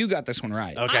 One of you got this one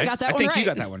right. Okay. I got that I one think right. you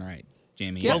got that one right,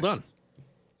 Jamie. Well done.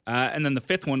 And then the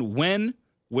fifth one, when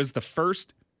was the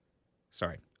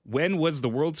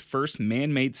world's first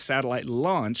man-made satellite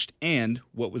launched, and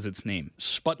what was its name?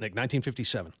 Sputnik,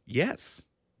 1957. Yes.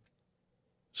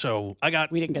 So I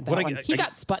got... We didn't get that one. He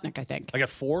got Sputnik, I think. I got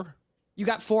 4? You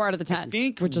got 4 out of the 10,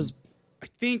 I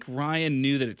think Ryan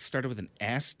knew that it started with an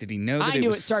S. Did he know that I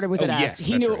knew it started with an S. Yes,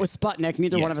 he knew it was Sputnik.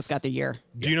 Neither one of us got the year.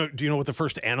 Do you know what the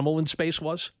first animal in space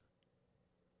was?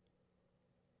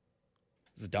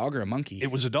 It was a dog or a monkey? It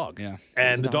was a dog. Yeah.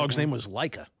 And the dog's name was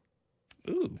Laika.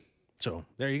 Ooh. So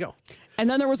there you go. And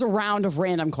then there was a round of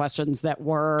random questions that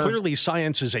were... Clearly,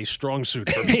 science is a strong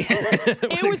suit for me.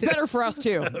 It was better for us,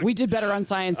 too. We did better on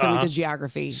science than we did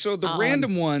geography. So the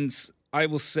random ones, I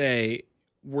will say,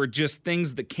 were just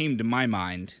things that came to my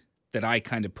mind that I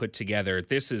kind of put together.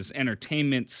 This is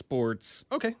entertainment, sports,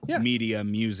 media,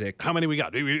 music. How many we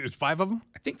got? 5 of them?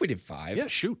 I think we did 5. Yeah,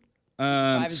 shoot.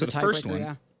 5 is so the first one.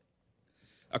 Yeah.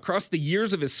 Across the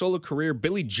years of his solo career,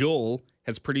 Billy Joel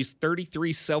has produced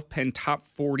 33 self-penned top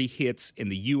 40 hits in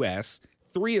the U.S.,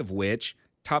 3 of which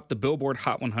topped the Billboard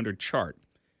Hot 100 chart.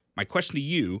 My question to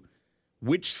you,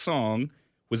 which song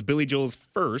was Billy Joel's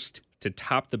first to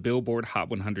top the Billboard Hot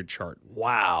 100 chart?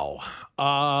 Wow.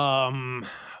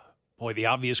 Boy, the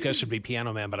obvious guess would be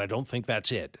Piano Man, but I don't think that's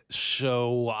it.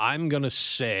 So I'm going to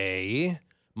say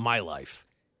My Life.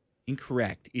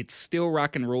 Incorrect. It's Still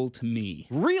Rock and Roll to Me.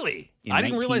 Really? I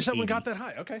didn't realize that one 1980. got that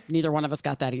high. Okay. Neither one of us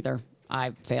got that either.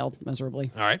 I failed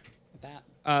miserably. All right. With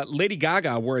that. Lady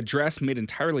Gaga wore a dress made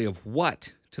entirely of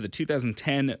what to the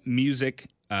 2010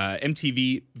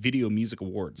 MTV Video Music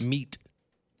Awards? Meat.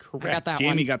 Correct. I got that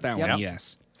Jamie one. got that Yep. one,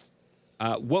 yes.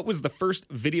 What was the first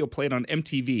video played on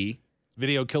MTV?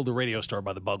 Video Killed the Radio Star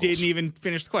by the Buggles. Didn't even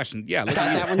finish the question. Yeah, look Got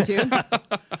at that one, too.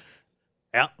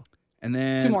 Yeah. And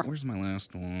then 2 more. Where's my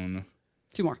last one?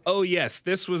 2 more. Oh, yes.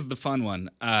 This was the fun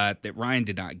one that Ryan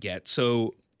did not get.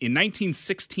 So in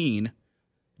 1916,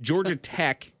 Georgia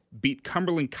Tech beat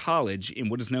Cumberland College in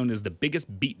what is known as the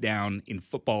biggest beatdown in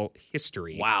football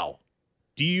history. Wow.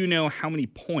 Do you know how many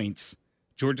points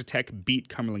Georgia Tech beat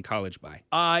Cumberland College by?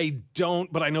 I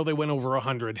don't, but I know they went over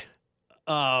 100.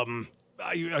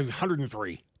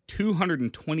 103.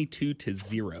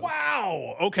 222-0.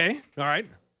 Wow. Okay. All right.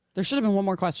 There should have been one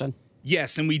more question.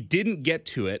 Yes, and we didn't get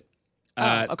to it.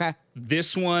 Okay.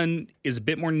 This one is a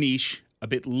bit more niche, a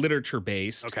bit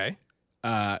literature-based. Okay.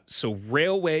 So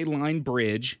Railway Line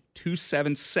Bridge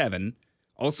 277,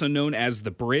 also known as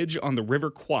the Bridge on the River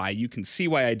Kwai. You can see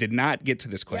why I did not get to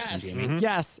this question, Yes. Jamie.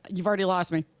 Yes. You've already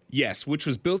lost me. Yes, which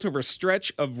was built over a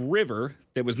stretch of river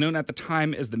that was known at the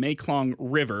time as the Mekong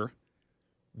River.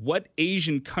 What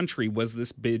Asian country was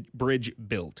this bridge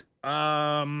built?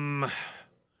 I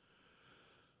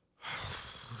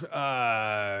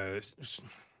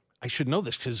should know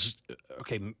this because,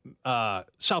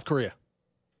 South Korea.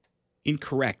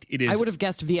 Incorrect. It is I would have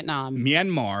guessed Vietnam.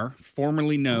 Myanmar,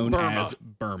 formerly known Burma. as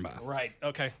Burma. Right.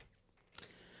 Okay.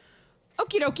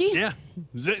 Okie dokie. Yeah.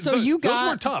 So you those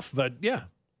got- were tough, but yeah.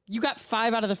 You got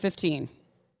 5 out of the 15.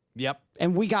 Yep.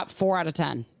 And we got 4 out of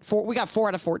 10. We got 4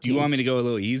 out of 14. Do you want me to go a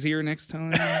little easier next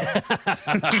time?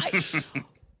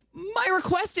 My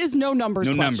request is no numbers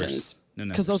No questions. numbers. No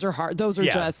numbers. Because those are hard. Those are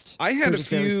just. I had they're a just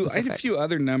very few. I had a specific. few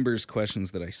other numbers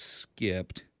questions that I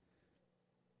skipped,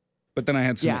 but then I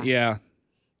had some. Yeah. Yeah,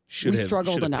 should We have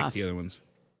struggled should have enough. picked the other ones.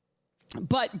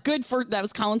 But good for that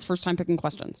was Colin's first time picking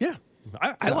questions. Yeah.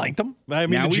 I liked them. I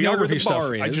mean, Now the we know where geography the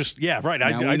bar stuff. I is. just, yeah, right. Now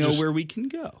I we know just, where we can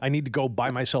go. I need to go buy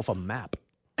myself a map.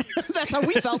 That's how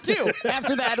we felt too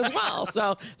after that as well.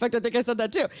 So, in fact, I think I said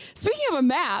that too. Speaking of a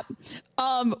map,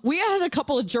 we had a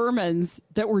couple of Germans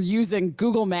that were using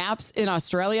Google Maps in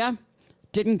Australia.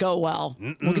 Didn't go well.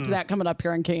 We'll get to that coming up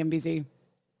here on KMBZ.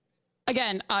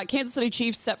 Again, Kansas City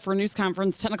Chiefs set for a news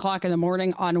conference 10 o'clock in the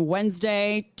morning on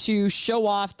Wednesday to show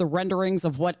off the renderings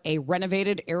of what a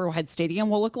renovated Arrowhead Stadium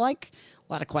will look like.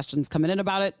 A lot of questions coming in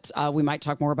about it. We might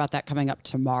talk more about that coming up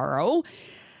tomorrow.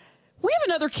 We have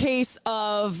another case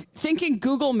of thinking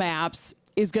Google Maps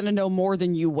is going to know more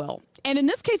than you will. And in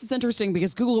this case, it's interesting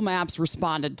because Google Maps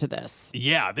responded to this.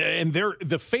 Yeah, and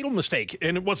the fatal mistake,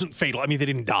 and it wasn't fatal, I mean, they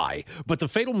didn't die, but the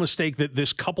fatal mistake that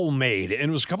this couple made, and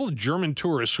it was a couple of German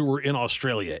tourists who were in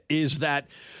Australia, is that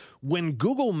when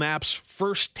Google Maps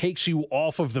first takes you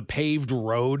off of the paved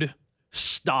road,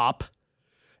 stop,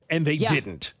 and they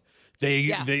didn't.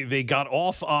 They got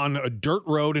off on a dirt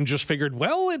road and just figured,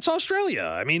 well, it's Australia.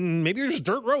 I mean, maybe there's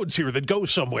dirt roads here that go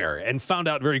somewhere, and found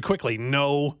out very quickly,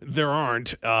 no, there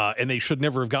aren't, and they should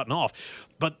never have gotten off.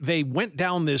 But they went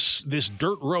down this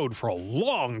dirt road for a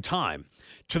long time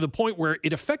to the point where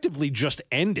it effectively just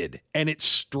ended, and it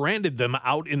stranded them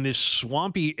out in this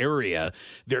swampy area.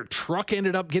 Their truck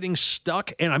ended up getting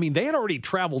stuck, and I mean, they had already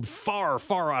traveled far,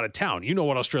 far out of town. You know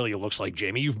what Australia looks like,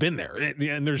 Jamie. You've been there,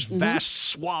 and there's vast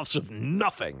swaths of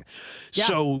nothing. Yeah.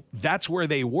 So that's where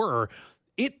they were.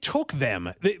 It took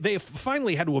them, they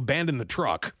finally had to abandon the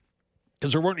truck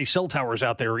because there weren't any cell towers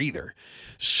out there either.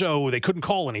 So they couldn't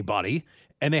call anybody.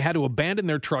 And they had to abandon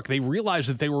their truck. They realized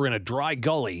that they were in a dry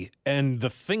gully. And the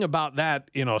thing about that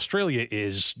in Australia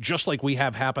is, just like we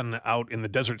have happen out in the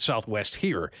desert Southwest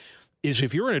here, is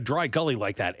if you're in a dry gully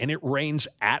like that and it rains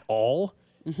at all,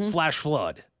 flash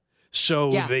flood. So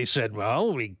they said,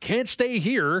 well, we can't stay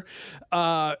here.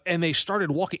 And they started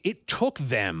walking. It took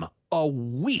them a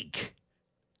week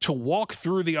to walk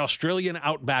through the Australian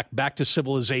outback back to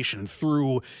civilization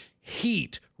through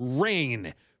heat,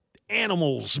 rain,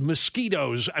 animals,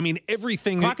 mosquitoes. I mean,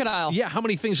 everything. Crocodile. Yeah, how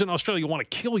many things in Australia want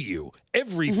to kill you?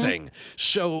 Everything.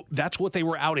 So that's what they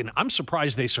were out in. I'm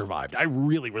surprised they survived. I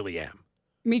really, really am.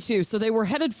 Me too. So they were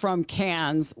headed from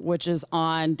Cairns, which is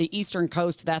on the eastern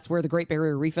coast. That's where the Great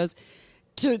Barrier Reef is,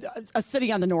 to a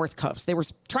city on the north coast. They were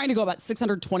trying to go about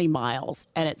 620 miles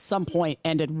and at some point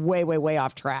ended way, way, way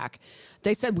off track.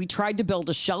 They said, we tried to build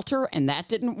a shelter and that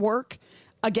didn't work.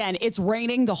 Again, it's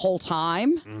raining the whole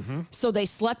time. So they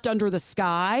slept under the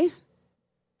sky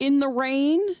in the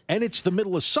rain. And it's the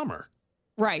middle of summer.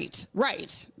 Right.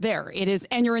 There it is.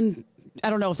 And you're in, I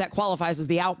don't know if that qualifies as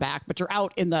the outback, but you're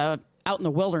out in the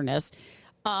wilderness.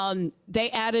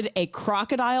 They added a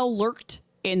crocodile lurked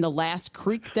in the last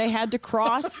creek they had to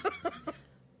cross.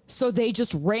 So they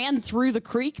just ran through the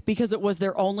creek because it was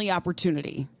their only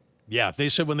opportunity. Yeah, they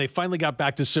said when they finally got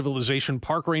back to civilization,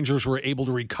 park rangers were able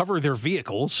to recover their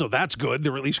vehicle, so that's good.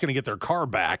 They're at least going to get their car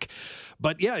back.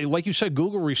 But yeah, like you said,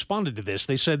 Google responded to this.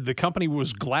 They said the company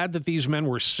was glad that these men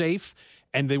were safe,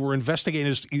 and they were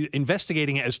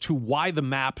investigating as to why the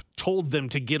map told them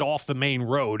to get off the main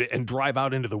road and drive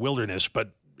out into the wilderness.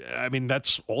 But, I mean,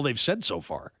 that's all they've said so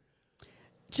far.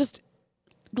 Just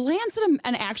glance at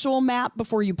an actual map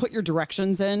before you put your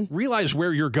directions in. Realize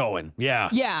where you're going. Yeah.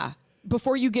 Yeah.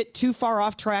 Before you get too far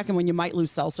off track and when you might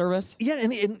lose cell service. Yeah,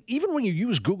 and even when you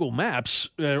use Google Maps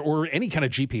or any kind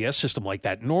of GPS system like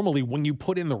that, normally when you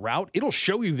put in the route, it'll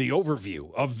show you the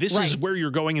overview of this is where you're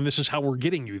going and this is how we're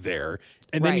getting you there.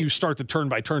 And then you start the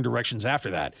turn-by-turn directions after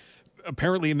that.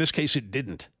 Apparently, in this case, it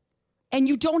didn't. And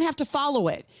you don't have to follow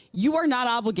it. You are not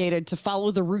obligated to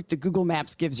follow the route that Google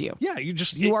Maps gives you. Yeah,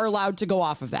 you are allowed to go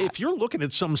off of that. If you're looking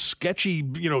at some sketchy,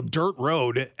 dirt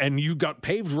road and you got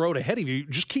paved road ahead of you,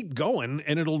 just keep going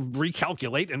and it'll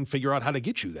recalculate and figure out how to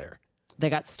get you there. They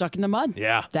got stuck in the mud.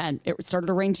 Yeah. Then it started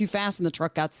to rain too fast and the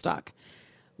truck got stuck.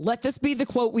 Let this be the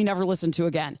quote we never listen to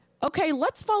again. Okay,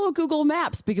 let's follow Google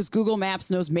Maps because Google Maps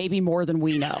knows maybe more than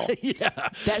we know. Yeah.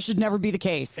 That should never be the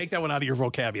case. Take that one out of your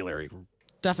vocabulary.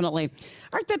 Definitely.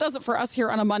 All right, that does it for us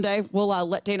here on a Monday. We'll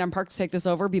let Dana and Parks take this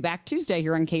over. Be back Tuesday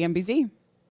here on KMBZ.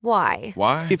 Why?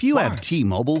 If you have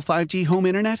T-Mobile 5G home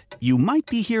internet, you might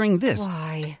be hearing this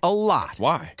a lot.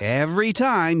 Why? Every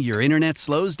time your internet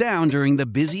slows down during the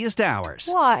busiest hours.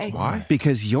 Why?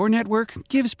 Because your network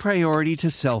gives priority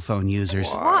to cell phone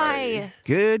users. Why?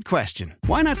 Good question.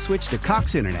 Why not switch to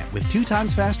Cox Internet with 2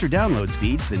 times faster download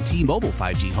speeds than T-Mobile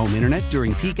 5G home internet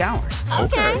during peak hours?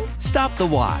 Okay. Stop the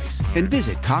whys and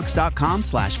visit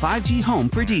cox.com/5G home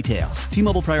for details.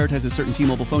 T-Mobile prioritizes certain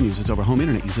T-Mobile phone users over home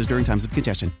internet users during times of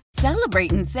congestion.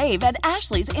 Celebrate and save at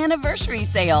Ashley's Anniversary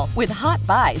Sale. With Hot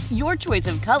Buys, your choice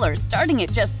of colors starting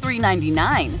at just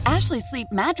 $3.99. Ashley Sleep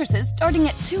mattresses starting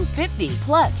at $2.50.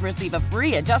 Plus, receive a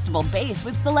free adjustable base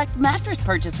with select mattress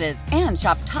purchases. And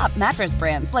shop top mattress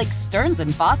brands like Stearns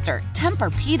 & Foster,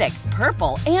 Tempur-Pedic,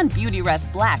 Purple, and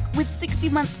Beautyrest Black with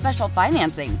 60-month special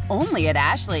financing. Only at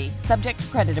Ashley. Subject to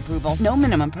credit approval. No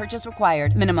minimum purchase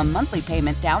required. Minimum monthly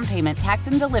payment, down payment, tax,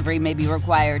 and delivery may be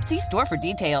required. See store for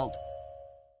details.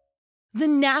 The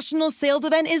national sales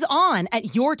event is on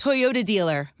at your Toyota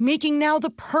dealer, making now the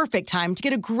perfect time to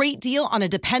get a great deal on a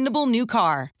dependable new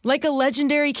car. Like a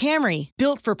legendary Camry,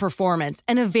 built for performance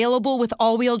and available with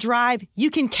all-wheel drive, you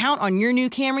can count on your new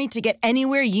Camry to get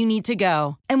anywhere you need to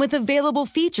go. And with available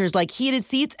features like heated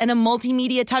seats and a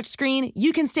multimedia touchscreen,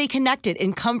 you can stay connected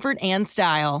in comfort and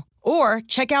style. Or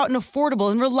check out an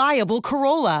affordable and reliable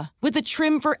Corolla with a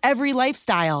trim for every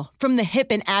lifestyle. From the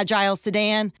hip and agile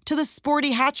sedan to the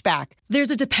sporty hatchback, there's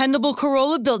a dependable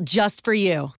Corolla built just for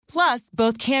you. Plus,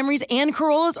 both Camrys and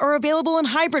Corollas are available in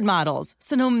hybrid models.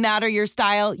 So no matter your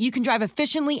style, you can drive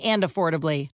efficiently and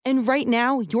affordably. And right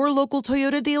now, your local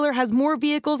Toyota dealer has more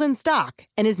vehicles in stock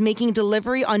and is making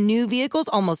delivery on new vehicles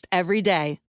almost every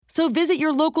day. So visit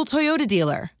your local Toyota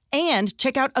dealer. And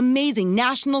check out amazing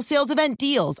national sales event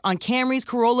deals on Camrys,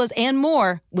 Corollas, and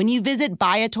more when you visit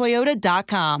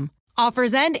buyatoyota.com.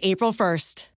 Offers end April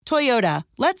 1st. Toyota,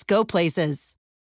 let's go places.